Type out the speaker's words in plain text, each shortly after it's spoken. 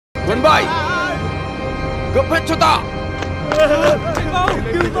Quân Bảy, cướp hết cho ta.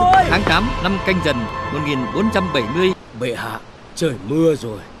 Cứu tôi. Tháng 8 năm Canh Dần 1470. Bệ hạ, trời mưa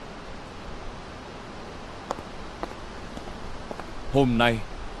rồi. Hôm nay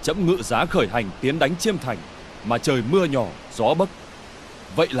trẫm ngự giá khởi hành tiến đánh Chiêm thành, mà trời mưa nhỏ gió bấc.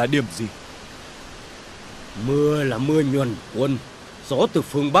 Vậy là điểm gì? Mưa là mưa nhuần quân, gió từ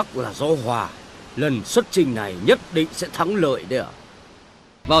phương Bắc là gió hòa. Lần xuất chinh này nhất định sẽ thắng lợi đấy ạ.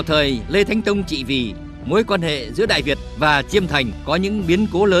 Vào thời Lê Thánh Tông trị vì, mối quan hệ giữa Đại Việt và Chiêm thành có những biến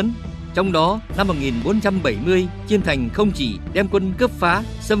cố lớn. Trong đó, năm 1470, Chiêm thành không chỉ đem quân cướp phá,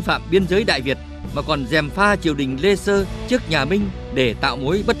 xâm phạm biên giới Đại Việt, mà còn gièm pha triều đình Lê Sơ trước nhà Minh để tạo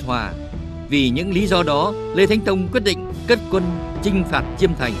mối bất hòa. Vì những lý do đó, Lê Thánh Tông quyết định cất quân chinh phạt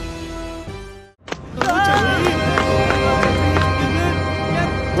Chiêm thành.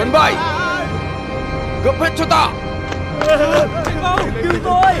 Quân Bảy, cướp hết cho ta. Cứu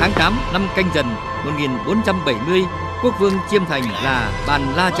tôi. Tháng 8 năm Canh Dần 1470, quốc vương Chiêm thành là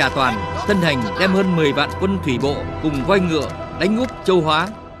Bàn La Trà Toàn thân hành đem hơn 10 vạn quân thủy bộ cùng voi ngựa đánh úp Châu Hóa.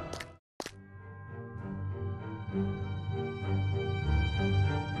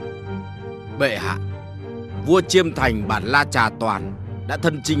 Bệ hạ, vua Chiêm thành Bản La Trà Toàn đã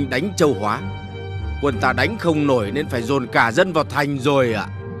thân chinh đánh Châu Hóa. Quân ta đánh không nổi nên phải dồn cả dân vào thành rồi ạ.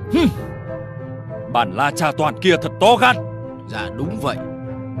 Bản La Trà Toàn kia thật to gan. Dạ đúng vậy.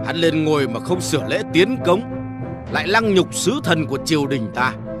 Hắn lên ngôi mà không sửa lễ tiến cống, lại lăng nhục sứ thần của triều đình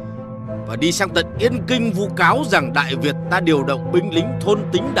ta, và đi sang tận Yên Kinh vu cáo rằng Đại Việt ta điều động binh lính thôn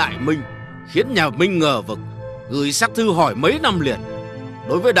tính Đại Minh, khiến nhà Minh ngờ vực, gửi sắc thư hỏi mấy năm liền.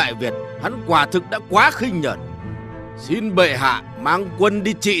 Đối với Đại Việt, hắn quả thực đã quá khinh nhẫn. Xin bệ hạ mang quân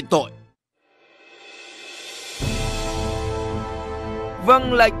đi trị tội.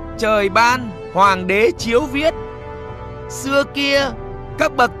 Vâng lệnh trời ban, hoàng đế chiếu viết. Xưa kia,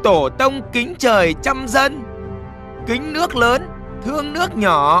 các bậc tổ tông kính trời chăm dân, kính nước lớn, thương nước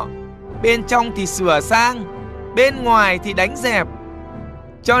nhỏ. Bên trong thì sửa sang, bên ngoài thì đánh dẹp.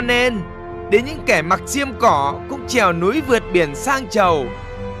 Cho nên, đến những kẻ mặc xiêm cỏ cũng trèo núi vượt biển sang chầu.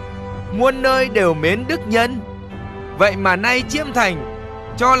 Muôn nơi đều mến đức nhân. Vậy mà nay Chiêm thành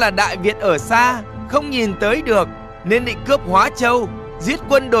cho là Đại Việt ở xa, không nhìn tới được, nên định cướp Hóa Châu, giết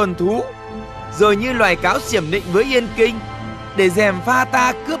quân đồn thú, rồi như loài cáo xiểm nịnh với Yên Kinh, để gièm pha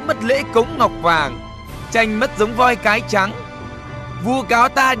ta cướp mất lễ cống ngọc vàng, tranh mất giống voi cái trắng. Vu cáo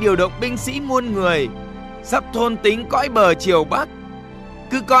ta điều động binh sĩ muôn người, sắp thôn tính cõi bờ triều Bắc.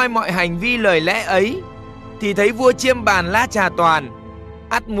 Cứ coi mọi hành vi lời lẽ ấy, thì thấy vua Chiêm Bàn La Trà Toàn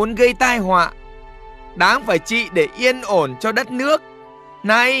ắt muốn gây tai họa, đáng phải trị để yên ổn cho đất nước.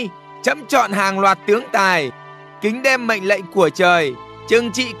 Nay trẫm chọn hàng loạt tướng tài, kính đem mệnh lệnh của trời,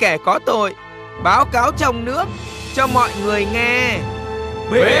 trừng trị kẻ có tội, báo cáo trong nước cho mọi người nghe.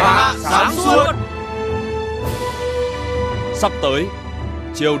 Bệ hạ sáng suốt. Sắp tới,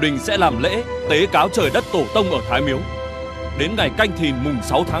 triều đình sẽ làm lễ tế cáo trời đất tổ tông ở Thái Miếu. Đến ngày Canh Thìn mùng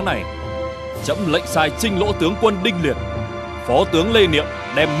 6 tháng này, trẫm lệnh sai Trinh lỗ tướng quân Đinh Liệt, phó tướng Lê Niệm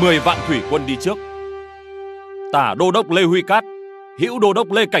đem 10 vạn thủy quân đi trước. Tả đô đốc Lê Huy Cát, hữu đô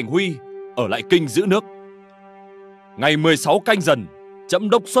đốc Lê Cảnh Huy ở lại kinh giữ nước. Ngày 16 Canh Dần, trẫm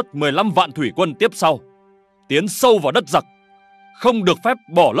đốc xuất 15 vạn thủy quân tiếp sau, tiến sâu vào đất giặc, không được phép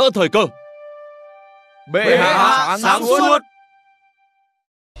bỏ lỡ thời cơ. Bệ hạ sáng suốt.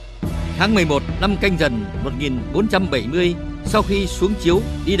 Tháng 11 năm Canh Dần 1470, sau khi xuống chiếu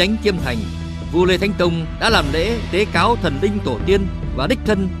đi đánh Chiêm thành, vua Lê Thánh Tông đã làm lễ tế cáo thần linh tổ tiên và đích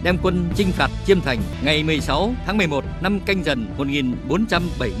thân đem quân chinh phạt Chiêm thành. Ngày 16 tháng 11 năm Canh Dần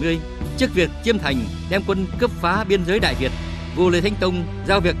 1470, trước việc Chiêm thành đem quân cướp phá biên giới Đại Việt, vua Lê Thánh Tông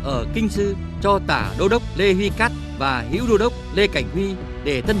giao việc ở Kinh Sư cho tả đô đốc Lê Huy Cát và hữu đô đốc Lê Cảnh Huy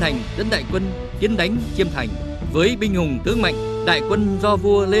để thân hành dẫn đại quân tiến đánh Chiêm thành. Với binh hùng tướng mạnh, đại quân do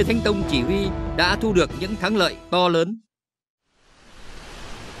vua Lê Thánh Tông chỉ huy đã thu được những thắng lợi to lớn.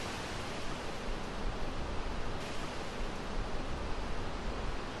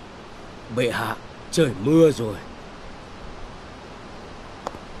 Bệ hạ, trời mưa rồi.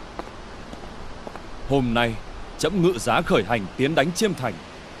 Hôm nay, trẫm ngự giá khởi hành tiến đánh Chiêm thành,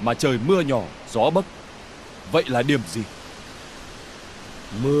 mà trời mưa nhỏ gió bấc. Vậy là điểm gì?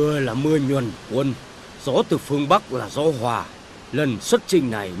 Mưa là mưa nhuần quân, gió từ phương Bắc là gió hòa. Lần xuất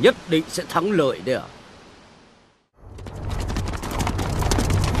chinh này nhất định sẽ thắng lợi đấy ạ.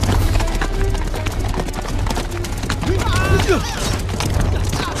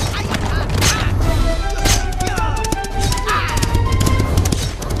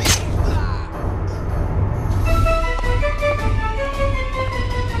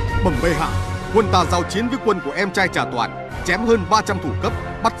 Bẩm bệ hạ, quân ta giao chiến với quân của em trai Trà Toàn, chém hơn 300 thủ cấp,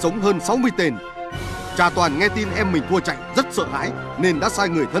 bắt sống hơn 60 tên. Cha Toàn nghe tin em mình thua chạy rất sợ hãi nên đã sai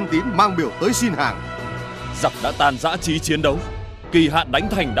người thân tín mang biểu tới xin hàng. Giặc đã tan rã trí chiến đấu, kỳ hạn đánh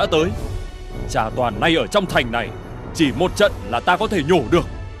thành đã tới. Cha Toàn nay ở trong thành này, chỉ một trận là ta có thể nhổ được.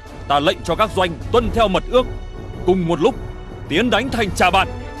 Ta lệnh cho các doanh tuân theo mật ước, cùng một lúc tiến đánh thành Trà Bạt.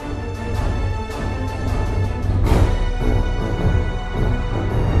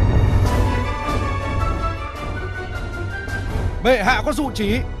 Bệ hạ có dụ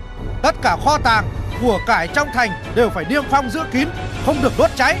chỉ, tất cả kho tàng, của cải trong thành đều phải niêm phong giữ kín, không được đốt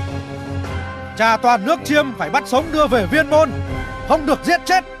cháy. Trà Toàn nước Chiêm phải bắt sống đưa về Viên Môn, không được giết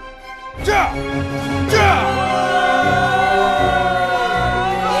chết.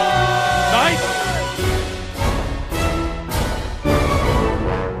 Đấy!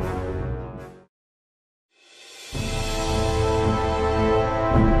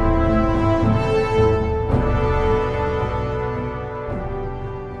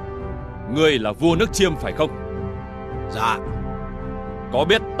 Ngươi là vua nước Chiêm phải không? Dạ. Có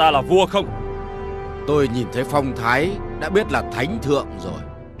biết ta là vua không? Tôi nhìn thấy phong thái đã biết là thánh thượng rồi.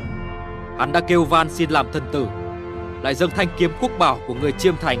 Hắn đã kêu van xin làm thân tử, lại dâng thanh kiếm quốc bảo của người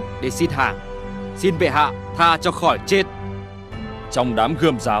Chiêm Thành để xin hàng. Xin bệ hạ tha cho khỏi chết. Trong đám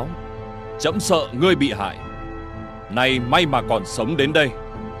gươm giáo, trẫm sợ ngươi bị hại. Nay may mà còn sống đến đây,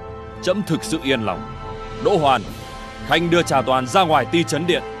 trẫm thực sự yên lòng. Đỗ Hoàn, Khanh đưa Trà Toàn ra ngoài Ti Trấn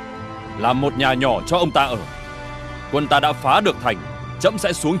Điện, làm một nhà nhỏ cho ông ta ở. Quân ta đã phá được thành, trẫm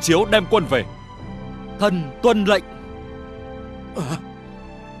sẽ xuống chiếu đem quân về. Thần tuân lệnh.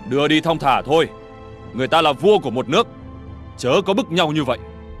 Đưa đi thong thả thôi, người ta là vua của một nước, chớ có bức nhau như vậy.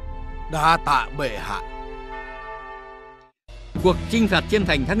 Đa tạ bệ hạ. Cuộc chinh phạt Chiêm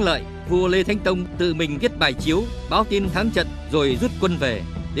Thành thắng lợi, vua Lê Thánh Tông tự mình viết bài chiếu báo tin thắng trận rồi rút quân về.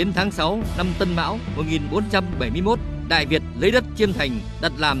 Đến tháng 6 năm Tân Mão 1471, Đại Việt lấy đất Chiêm Thành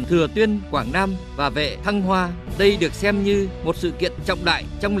đặt làm Thừa Tuyên, Quảng Nam và Vệ Thăng Hoa. Đây được xem như một sự kiện trọng đại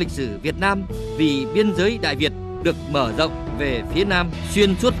trong lịch sử Việt Nam vì biên giới Đại Việt được mở rộng về phía Nam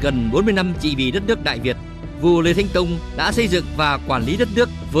xuyên suốt gần 40 năm trị vì đất nước Đại Việt. Vua Lê Thánh Tông đã xây dựng và quản lý đất nước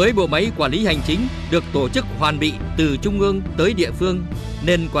với bộ máy quản lý hành chính được tổ chức hoàn bị từ trung ương tới địa phương,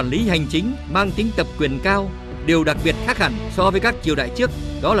 nên quản lý hành chính mang tính tập quyền cao. Điều đặc biệt khác hẳn so với các triều đại trước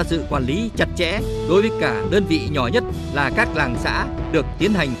đó là sự quản lý chặt chẽ đối với cả đơn vị nhỏ nhất là các làng xã được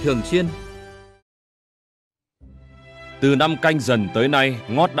tiến hành thường xuyên. Từ năm Canh Dần tới nay,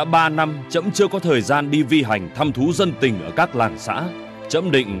 ngót đã 3 năm, trẫm chưa có thời gian đi vi hành thăm thú dân tình ở các làng xã.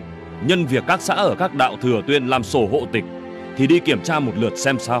 Trẫm định nhân việc các xã ở các đạo Thừa Tuyên làm sổ hộ tịch thì đi kiểm tra một lượt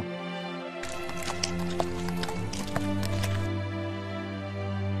xem sao.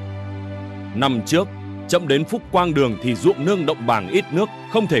 Năm trước, trẫm đến Phúc Quang Đường thì ruộng nương động bảng ít nước,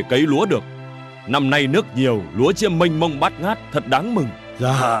 không thể cấy lúa được. Năm nay nước nhiều, lúa chiêm mênh mông bát ngát, thật đáng mừng.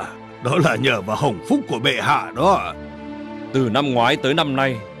 Dạ, đó là nhờ vào hồng phúc của bệ hạ đó. Từ năm ngoái tới năm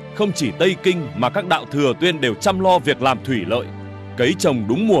nay, không chỉ Tây Kinh mà các đạo Thừa Tuyên đều chăm lo việc làm thủy lợi, cấy trồng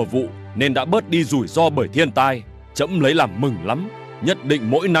đúng mùa vụ nên đã bớt đi rủi ro bởi thiên tai. Trẫm lấy làm mừng lắm. Nhất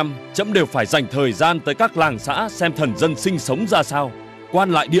định mỗi năm trẫm đều phải dành thời gian tới các làng xã xem thần dân sinh sống ra sao,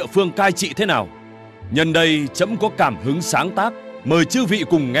 quan lại địa phương cai trị thế nào. Nhân đây trẫm có cảm hứng sáng tác, mời chư vị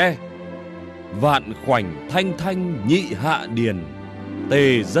cùng nghe. Vạn khoảnh thanh thanh nhị hạ điền,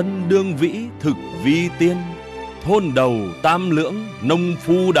 tề dân đương vĩ thực vi tiên. Thôn đầu tam lưỡng nông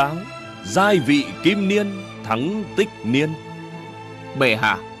phu đáo, giai vị kim niên thắng tích niên. Bệ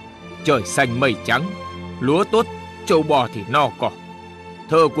hạ, trời xanh mây trắng, lúa tốt, trâu bò thì no cỏ.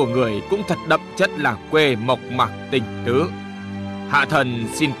 Thơ của người cũng thật đậm chất làng quê mộc mạc tình tứ. Hạ thần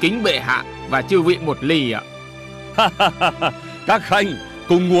xin kính bệ hạ và chư vị một ly ạ. Các khanh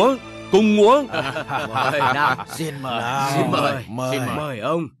cùng múa, cùng múa. Xin mời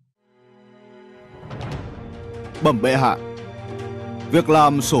ông. Bẩm bệ hạ, việc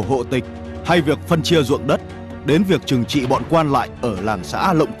làm sổ hộ tịch hay việc phân chia ruộng đất đến việc trừng trị bọn quan lại ở làng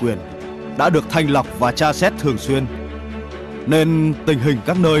xã lộng quyền đã được thanh lọc và tra xét thường xuyên, nên tình hình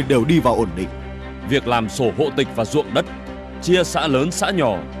các nơi đều đi vào ổn định. Việc làm sổ hộ tịch và ruộng đất, chia xã lớn xã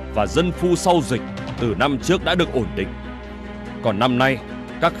nhỏ và dân phu sau dịch từ năm trước đã được ổn định. Còn năm nay,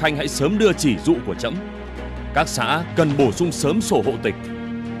 các khanh hãy sớm đưa chỉ dụ của trẫm. Các xã cần bổ sung sớm sổ hộ tịch.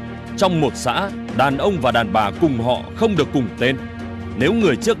 Trong một xã, đàn ông và đàn bà cùng họ không được cùng tên. Nếu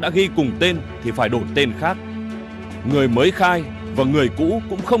người trước đã ghi cùng tên thì phải đổi tên khác. Người mới khai và người cũ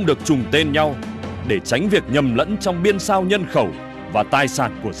cũng không được trùng tên nhau, để tránh việc nhầm lẫn trong biên sao nhân khẩu và tài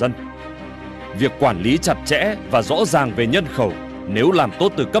sản của dân. Việc quản lý chặt chẽ và rõ ràng về nhân khẩu, nếu làm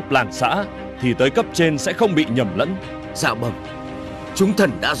tốt từ cấp làng xã thì tới cấp trên sẽ không bị nhầm lẫn. Dạ bẩm, chúng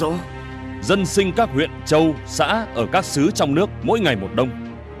thần đã rõ. Dân sinh các huyện, châu, xã ở các xứ trong nước mỗi ngày một đông.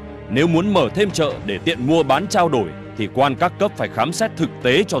 Nếu muốn mở thêm chợ để tiện mua bán trao đổi thì quan các cấp phải khám xét thực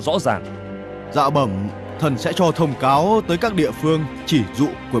tế cho rõ ràng. Dạ bẩm, thần sẽ cho thông cáo tới các địa phương chỉ dụ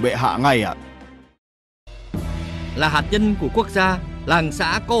của bệ hạ ngay ạ. Là hạt nhân của quốc gia, làng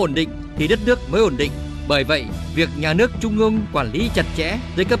xã có ổn định thì đất nước mới ổn định. Bởi vậy, việc nhà nước trung ương quản lý chặt chẽ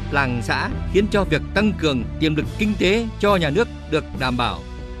tới cấp làng xã khiến cho việc tăng cường tiềm lực kinh tế cho nhà nước được đảm bảo.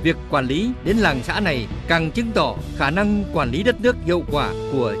 Việc quản lý đến làng xã này càng chứng tỏ khả năng quản lý đất nước hiệu quả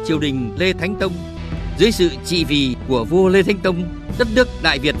của triều đình Lê Thánh Tông. Dưới sự trị vì của vua Lê Thánh Tông, đất nước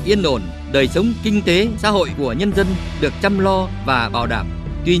Đại Việt yên ổn, đời sống kinh tế xã hội của nhân dân được chăm lo và bảo đảm.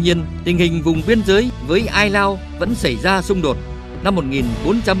 Tuy nhiên, tình hình vùng biên giới với Ai Lao vẫn xảy ra xung đột. Năm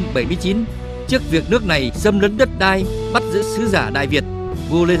 1479, trước việc nước này xâm lấn đất đai, bắt giữ sứ giả Đại Việt,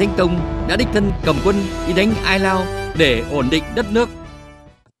 vua Lê Thánh Tông đã đích thân cầm quân đi đánh Ai Lao để ổn định đất nước.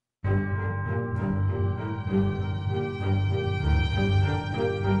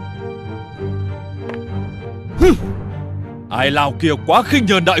 Ai Lao kia quá khinh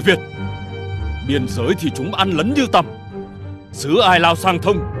nhờn Đại Việt. Biên giới thì chúng ăn lấn như tầm. Sứ Ai Lao sang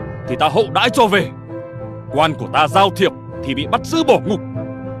thông thì ta hậu đãi cho về. Quan của ta giao thiệp thì bị bắt giữ bỏ ngục.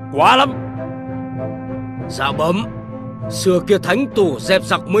 Quá lắm. Dạ bẩm, xưa kia thánh tổ dẹp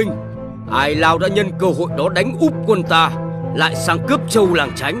giặc Minh, Ai Lao đã nhân cơ hội đó đánh úp quân ta, lại sang cướp châu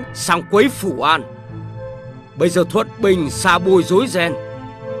làng Chánh, sang quấy Phủ An. Bây giờ Thuận Bình xa bồi rối ren,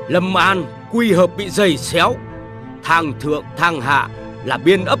 Lâm An quy hợp bị giày xéo, Thang Thượng Thang Hạ là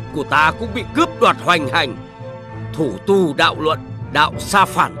biên ấp của ta cũng bị cướp đoạt hoành hành. Thủ tu đạo luận, đạo sa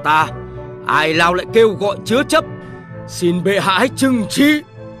phản ta, Ai Lao lại kêu gọi chứa chấp, xin bệ hạ hãy trừng trị.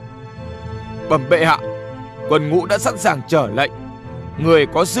 Bẩm bệ hạ, quân ngũ đã sẵn sàng trở lệnh. Người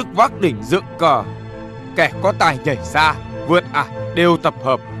có sức vác đỉnh dựng cờ, kẻ có tài nhảy xa vượt ải đều tập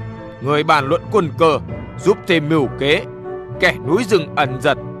hợp. Người bàn luận quân cờ, giúp thêm mưu kế, kẻ núi rừng ẩn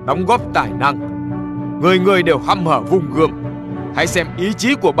giật đóng góp tài năng. Người người đều hăm hở vùng gươm. Hãy xem ý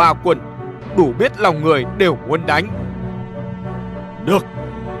chí của ba quân, đủ biết lòng người đều muốn đánh. Được,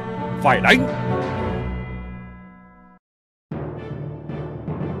 phải đánh.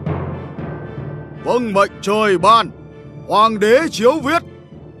 Vâng mệnh trời ban, hoàng đế chiếu viết.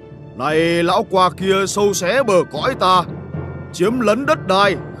 Này lão qua kia sâu xé bờ cõi ta, chiếm lấn đất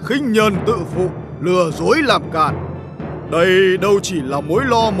đai, khinh nhờn tự phụ, lừa dối làm càn. Đây đâu chỉ là mối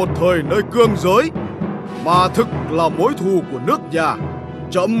lo một thời nơi cương giới, mà thực là mối thù của nước nhà,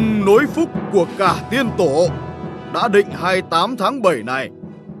 chậm nối phúc của cả tiên tổ. Đã định 28 tháng 7 này,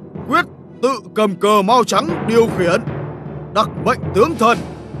 quyết tự cầm cờ mao trắng điều khiển, đặc mệnh tướng thần,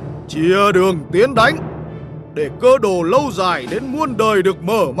 chia đường tiến đánh, để cơ đồ lâu dài đến muôn đời được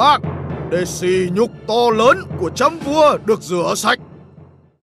mở mang, để sỉ nhục to lớn của chấm vua được rửa sạch.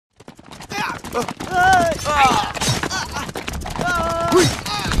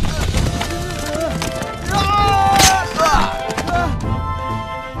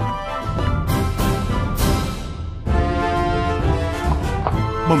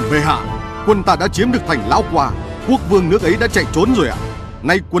 Bẩm bệ hạ, quân ta đã chiếm được thành Lão Quả, quốc vương nước ấy đã chạy trốn rồi ạ.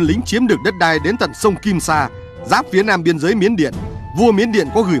 Nay quân lính chiếm được đất đai đến tận sông Kim Sa, giáp phía nam biên giới Miến Điện. Vua Miến Điện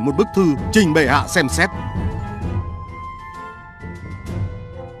có gửi một bức thư trình bệ hạ xem xét.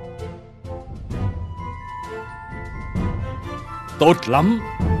 Tốt lắm,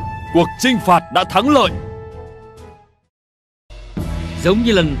 cuộc chinh phạt đã thắng lợi. Giống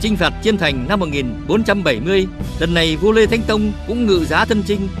như lần chinh phạt Chiêm Thành năm 1470, lần này vua Lê Thánh Tông cũng ngự giá thân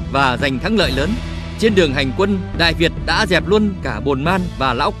chinh và giành thắng lợi lớn. Trên đường hành quân, Đại Việt đã dẹp luôn cả Bồn Man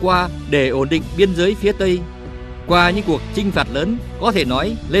và Lão Qua để ổn định biên giới phía Tây. Qua những cuộc chinh phạt lớn, có thể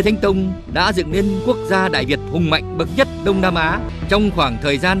nói Lê Thánh Tông đã dựng nên quốc gia Đại Việt hùng mạnh bậc nhất Đông Nam Á trong khoảng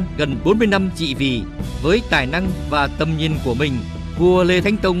thời gian gần 40 năm trị vì. Với tài năng và tầm nhìn của mình, vua Lê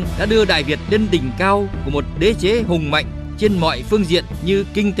Thánh Tông đã đưa Đại Việt lên đỉnh cao của một đế chế hùng mạnh trên mọi phương diện như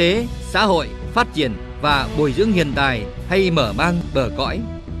kinh tế, xã hội, phát triển và bồi dưỡng hiền tài hay mở mang bờ cõi.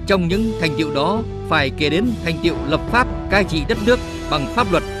 Trong những thành tựu đó phải kể đến thành tựu lập pháp cai trị đất nước bằng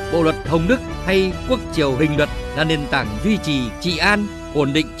pháp luật, bộ luật Hồng Đức hay quốc triều hình luật là nền tảng duy trì trị an,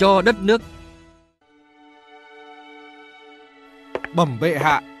 ổn định cho đất nước. Bẩm bệ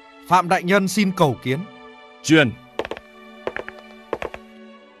hạ, Phạm đại nhân xin cầu kiến. Truyền.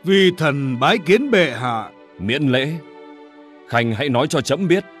 Vì thần bái kiến bệ hạ. Miễn lễ. Khanh hãy nói cho trẫm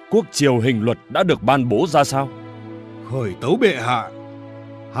biết quốc triều hình luật đã được ban bố ra sao. Khởi tấu bệ hạ,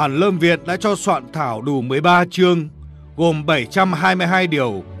 Hàn Lâm Viện đã cho soạn thảo đủ 13 chương, gồm 722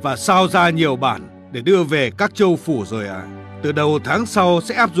 điều và sao ra nhiều bản để đưa về các châu phủ rồi ạ. Từ đầu tháng sau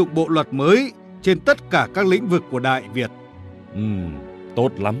sẽ áp dụng bộ luật mới trên tất cả các lĩnh vực của Đại Việt.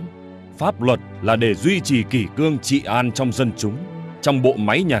 Tốt lắm. Pháp luật là để duy trì kỷ cương trị an trong dân chúng. trong bộ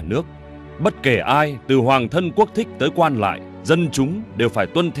máy nhà nước, bất kể ai từ hoàng thân quốc thích tới quan lại, dân chúng đều phải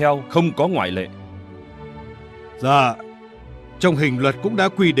tuân theo, không có ngoại lệ. Dạ, trong hình luật cũng đã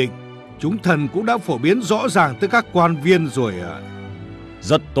quy định, chúng thần cũng đã phổ biến rõ ràng tới các quan viên rồi ạ.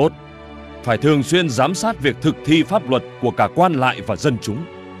 Rất tốt, phải thường xuyên giám sát việc thực thi pháp luật của cả quan lại và dân chúng.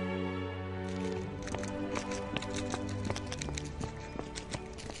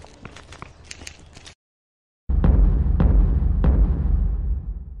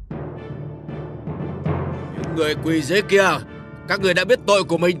 Người quỳ dưới kia, các người đã biết tội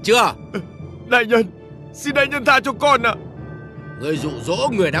của mình chưa? Đại nhân, xin đại nhân tha cho con ạ. Người dụ dỗ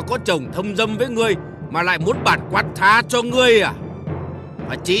người đã có chồng thông dâm với ngươi mà lại muốn bản quan tha cho ngươi à?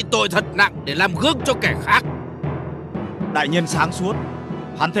 Phải trị tội thật nặng để làm gương cho kẻ khác. Đại nhân sáng suốt,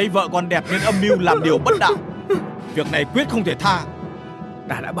 hắn thấy vợ con đẹp nên âm mưu làm điều bất đạo. Việc này quyết không thể tha.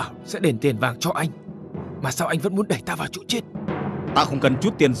 Ta đã bảo sẽ đền tiền vàng cho anh, mà sao anh vẫn muốn đẩy ta vào chỗ chết? Ta không cần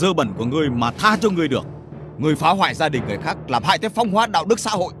chút tiền dơ bẩn của ngươi mà tha cho ngươi được. Ngươi phá hoại gia đình người khác, làm hại tới phong hóa đạo đức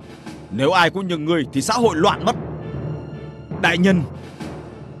xã hội. Nếu ai cũng như ngươi thì xã hội loạn mất. Đại nhân,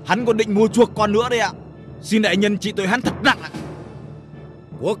 hắn còn định mua chuộc con nữa đây ạ. Xin đại nhân trị tội hắn thật nặng ạ.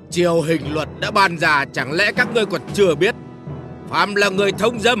 Quốc triều hình luật đã ban ra, chẳng lẽ các ngươi còn chưa biết? Phàm là người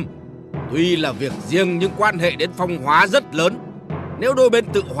thông dâm, tuy là việc riêng nhưng quan hệ đến phong hóa rất lớn. Nếu đôi bên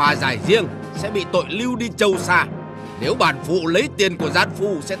tự hòa giải riêng sẽ bị tội lưu đi châu xa. Nếu bản phụ lấy tiền của gian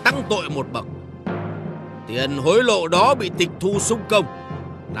phu sẽ tăng tội một bậc. Tiền hối lộ đó bị tịch thu sung công.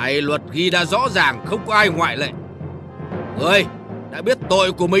 Này luật ghi đã rõ ràng, không có ai ngoại lệ. Ngươi đã biết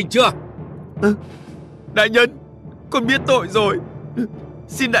tội của mình chưa? Đại nhân, con biết tội rồi.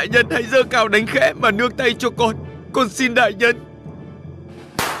 Xin đại nhân hãy giơ cao đánh khẽ mà nương tay cho con. Con xin đại nhân.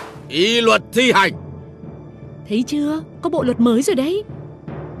 Y luật thi hành. Thấy chưa, có bộ luật mới rồi đấy.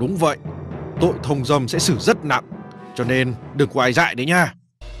 Đúng vậy, tội thông dâm sẽ xử rất nặng, cho nên đừng có ai dại đấy nha.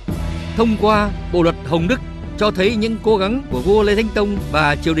 Thông qua bộ luật Hồng Đức cho thấy những cố gắng của vua Lê Thánh Tông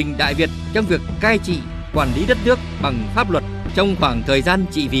và triều đình Đại Việt trong việc cai trị, quản lý đất nước bằng pháp luật. Trong khoảng thời gian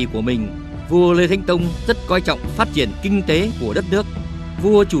trị vì của mình, vua Lê Thánh Tông rất coi trọng phát triển kinh tế của đất nước.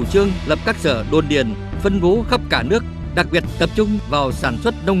 Vua chủ trương lập các sở đồn điền phân bố khắp cả nước, đặc biệt tập trung vào sản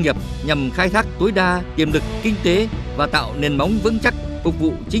xuất nông nghiệp nhằm khai thác tối đa tiềm lực kinh tế và tạo nền móng vững chắc phục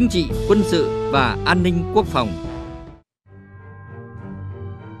vụ chính trị, quân sự và an ninh quốc phòng.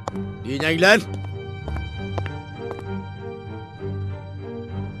 Đi nhanh lên.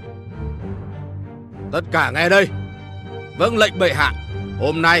 Tất cả nghe đây. Vâng lệnh bệ hạ.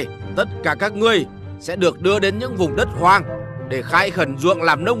 Hôm nay tất cả các ngươi sẽ được đưa đến những vùng đất hoang để khai khẩn ruộng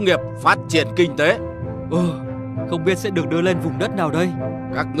làm nông nghiệp, phát triển kinh tế. Không biết sẽ được đưa lên vùng đất nào đây?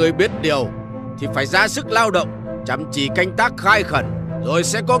 Các ngươi biết điều thì phải ra sức lao động, chăm chỉ canh tác khai khẩn, rồi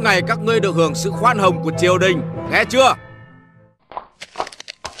sẽ có ngày các ngươi được hưởng sự khoan hồng của triều đình, nghe chưa?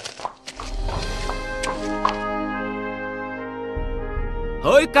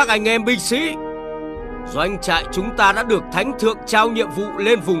 Hỡi các anh em binh sĩ, doanh trại chúng ta đã được Thánh thượng trao nhiệm vụ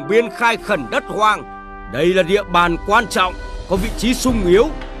lên vùng biên khai khẩn đất hoang. Đây là địa bàn quan trọng, có vị trí sung yếu,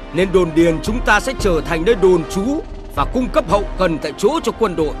 nên đồn điền chúng ta sẽ trở thành nơi đồn trú và cung cấp hậu cần tại chỗ cho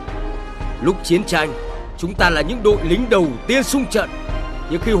quân đội. Lúc chiến tranh, chúng ta là những đội lính đầu tiên xung trận,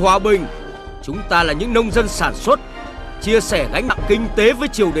 nhưng khi hòa bình, chúng ta là những nông dân sản xuất, chia sẻ gánh nặng kinh tế với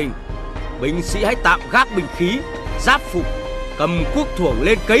triều đình. Binh sĩ hãy tạm gác binh khí, giáp phục, cầm cuốc thuổng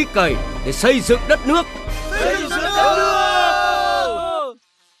lên cấy cày để xây dựng đất nước.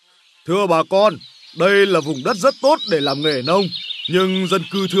 Thưa bà con, đây là vùng đất rất tốt để làm nghề nông, nhưng dân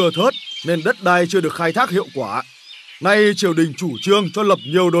cư thưa thớt nên đất đai chưa được khai thác hiệu quả. Nay triều đình chủ trương cho lập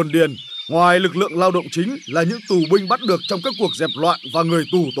nhiều đồn điền, ngoài lực lượng lao động chính là những tù binh bắt được trong các cuộc dẹp loạn và người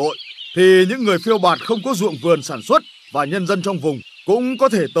tù tội, thì những người phiêu bạt không có ruộng vườn sản xuất và nhân dân trong vùng cũng có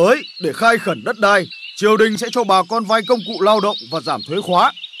thể tới để khai khẩn đất đai. Triều đình sẽ cho bà con vay công cụ lao động và giảm thuế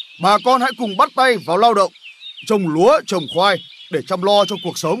khóa. Bà con hãy cùng bắt tay vào lao động, trồng lúa, trồng khoai để chăm lo cho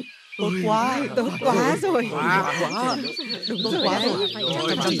cuộc sống. Tốt quá rồi. Đúng rồi đấy.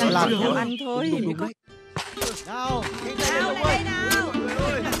 Phải chăm làm theo ăn thôi. Nào, lại đây nào.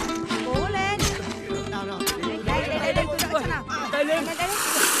 Cố lên. Đây, tôi đợi cho nào. Đây lên.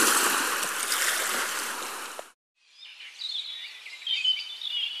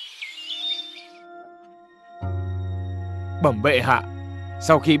 Bẩm bệ hạ,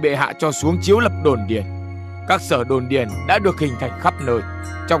 sau khi bệ hạ cho xuống chiếu lập đồn điền, các sở đồn điền đã được hình thành khắp nơi.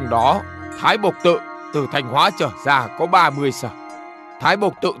 Trong đó, Thái Bộc Tự từ Thanh Hóa trở ra có 30 sở, Thái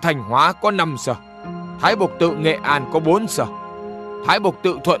Bộc Tự Thanh Hóa có 5 sở, Thái Bộc Tự Nghệ An có 4 sở, Thái Bộc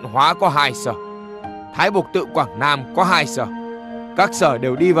Tự Thuận Hóa có 2 sở, Thái Bộc Tự Quảng Nam có 2 sở. Các sở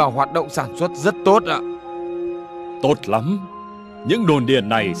đều đi vào hoạt động sản xuất rất tốt ạ. Tốt lắm. Những đồn điền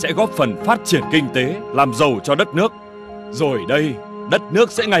này sẽ góp phần phát triển kinh tế, làm giàu cho đất nước. Rồi đây, đất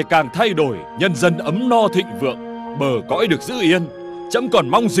nước sẽ ngày càng thay đổi, nhân dân ấm no thịnh vượng, bờ cõi được giữ yên. Trẫm còn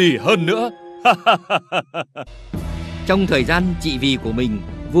mong gì hơn nữa. Trong thời gian trị vì của mình,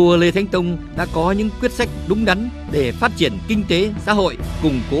 vua Lê Thánh Tông đã có những quyết sách đúng đắn để phát triển kinh tế, xã hội,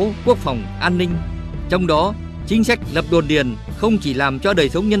 củng cố quốc phòng, an ninh. Trong đó, chính sách lập đồn điền không chỉ làm cho đời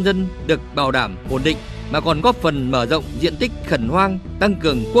sống nhân dân được bảo đảm ổn định, mà còn góp phần mở rộng diện tích khẩn hoang, tăng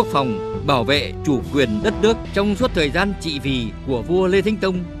cường quốc phòng, bảo vệ chủ quyền đất nước. Trong suốt thời gian trị vì của vua Lê Thánh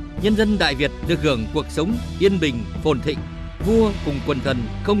Tông, nhân dân Đại Việt được hưởng cuộc sống yên bình, phồn thịnh. Vua cùng quần thần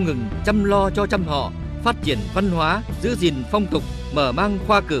không ngừng chăm lo cho trăm họ, phát triển văn hóa, giữ gìn phong tục, mở mang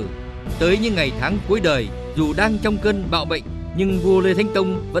khoa cử. Tới những ngày tháng cuối đời, dù đang trong cơn bạo bệnh, nhưng vua Lê Thánh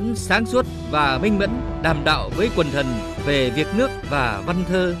Tông vẫn sáng suốt và minh mẫn đàm đạo với quần thần về việc nước và văn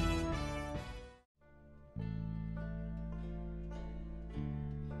thơ.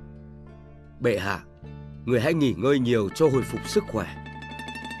 Bệ hạ, người hãy nghỉ ngơi nhiều cho hồi phục sức khỏe.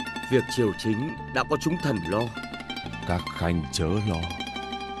 Việc triều chính đã có chúng thần lo. Các khanh chớ lo.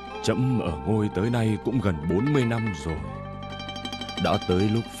 Trẫm ở ngôi tới nay cũng gần 40 năm rồi. Đã tới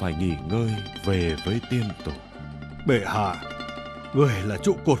lúc phải nghỉ ngơi về với tiên tổ. Bệ hạ, người là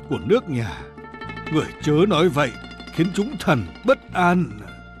trụ cột của nước nhà. Người chớ nói vậy, khiến chúng thần bất an.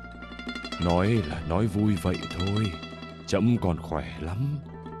 Nói là nói vui vậy thôi. Trẫm còn khỏe lắm.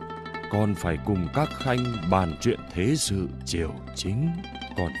 Con phải cùng các khanh bàn chuyện thế sự triều chính.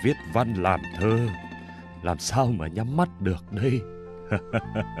 Còn viết văn làm thơ, làm sao mà nhắm mắt được đây.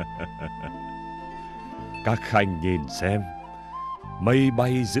 Các khanh nhìn xem, mây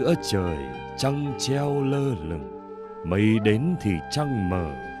bay giữa trời, trăng treo lơ lửng. Mây đến thì trăng mờ,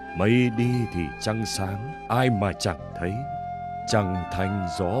 mây đi thì trăng sáng, ai mà chẳng thấy. Trăng thanh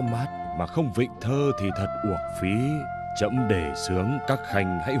gió mát mà không vịnh thơ thì thật uổng phí. Trẫm đề xướng các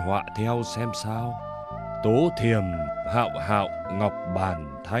khanh hãy họa theo xem sao. Tố thiềm hạo hạo ngọc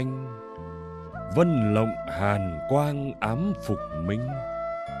bàn thanh, vân lộng hàn quang ám phục minh.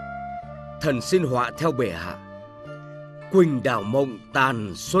 Thần xin họa theo bệ hạ. Quỳnh đảo mộng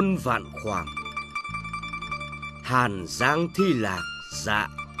tàn xuân vạn khoảng, hàn giang thi lạc dạ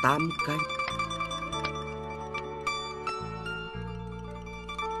tam canh.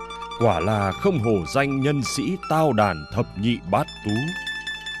 Quả là không hổ danh nhân sĩ tao đàn thập nhị bát tú.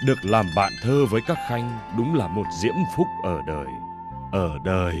 Được làm bạn thơ với các khanh đúng là một diễm phúc ở đời. Ở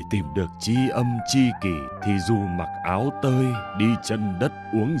đời tìm được tri âm tri kỷ thì dù mặc áo tơi, đi chân đất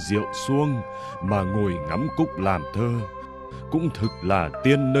uống rượu suông mà ngồi ngắm cúc làm thơ, cũng thực là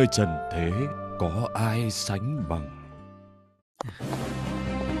tiên nơi trần thế, có ai sánh bằng.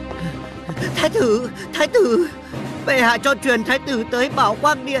 Thái tử, bệ hạ cho truyền thái tử tới Bảo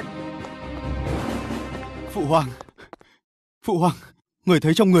Quang Điện. Phụ hoàng, người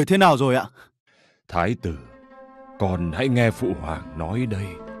thấy trong người thế nào rồi ạ? Thái tử, con hãy nghe phụ hoàng nói đây.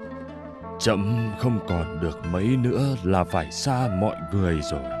 Trẫm không còn được mấy nữa là phải xa mọi người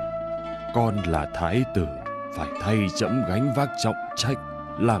rồi. Con là thái tử, phải thay trẫm gánh vác trọng trách,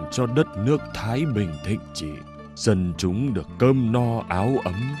 làm cho đất nước thái bình thịnh trị, dân chúng được cơm no áo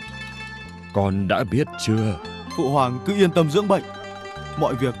ấm. Con đã biết chưa? Phụ hoàng cứ yên tâm dưỡng bệnh,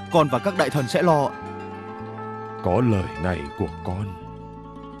 mọi việc con và các đại thần sẽ lo. Có lời này của con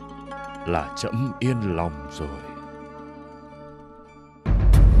là trẫm yên lòng rồi.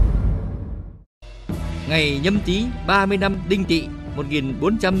 Ngày Nhâm Tý 30 năm Đinh Tỵ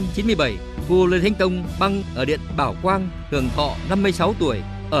 1497, vua Lê Thánh Tông băng ở điện Bảo Quang, hưởng thọ 56 tuổi,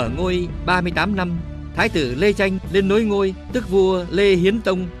 ở ngôi 38 năm. Thái tử Lê Tranh lên nối ngôi, tức vua Lê Hiến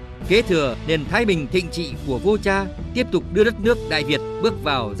Tông, kế thừa nền thái bình thịnh trị của vua cha, tiếp tục đưa đất nước Đại Việt bước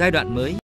vào giai đoạn mới.